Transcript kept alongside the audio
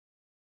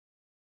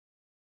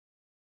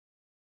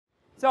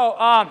So,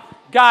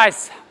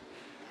 guys,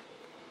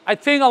 I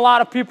think a lot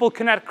of people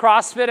connect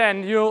CrossFit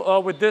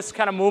and with this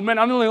kind of movement.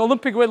 I mean,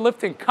 Olympic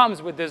weightlifting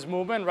comes with this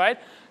movement, right?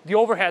 The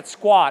overhead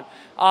squat.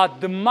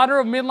 The mother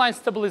of midline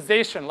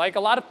stabilization. Like a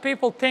lot of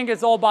people think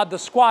it's all about the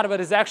squat,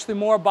 but it's actually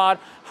more about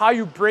how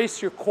you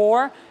brace your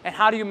core and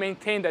how do you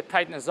maintain that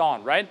tightness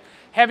on, right?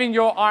 Having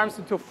your arms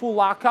into a full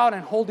lockout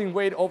and holding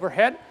weight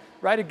overhead,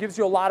 right? It gives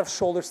you a lot of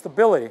shoulder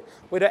stability.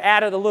 With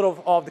added a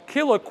little of the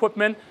kilo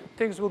equipment,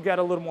 things will get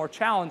a little more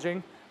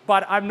challenging.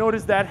 But I've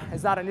noticed that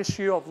it's not an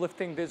issue of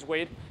lifting this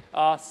weight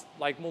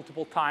like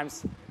multiple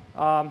times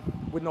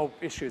with no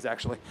issues,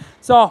 actually.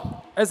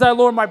 So as I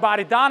lower my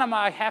body down,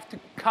 I have to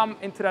come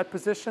into that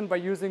position by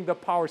using the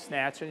power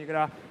snatch. And you're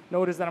going to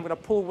notice that I'm going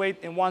to pull weight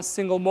in one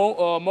single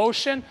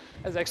motion.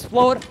 As I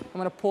explode, I'm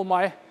going to pull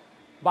my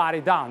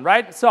body down,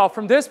 right? So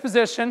from this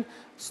position,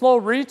 slow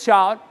reach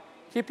out,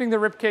 keeping the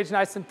rib cage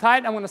nice and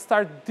tight. I'm going to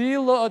start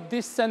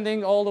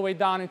descending all the way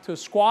down into a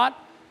squat,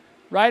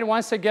 right?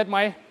 Once I get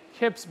my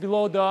hips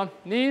below the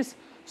knees,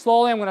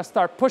 slowly I'm going to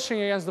start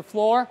pushing against the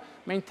floor,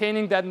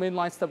 maintaining that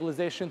midline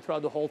stabilization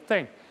throughout the whole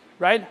thing,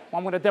 right?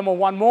 I'm going to demo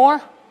one more.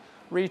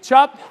 Reach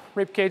up,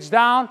 rib cage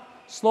down,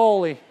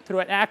 slowly through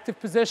an active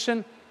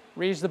position,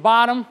 reach the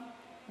bottom,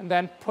 and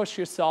then push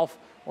yourself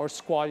or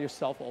squat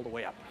yourself all the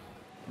way up.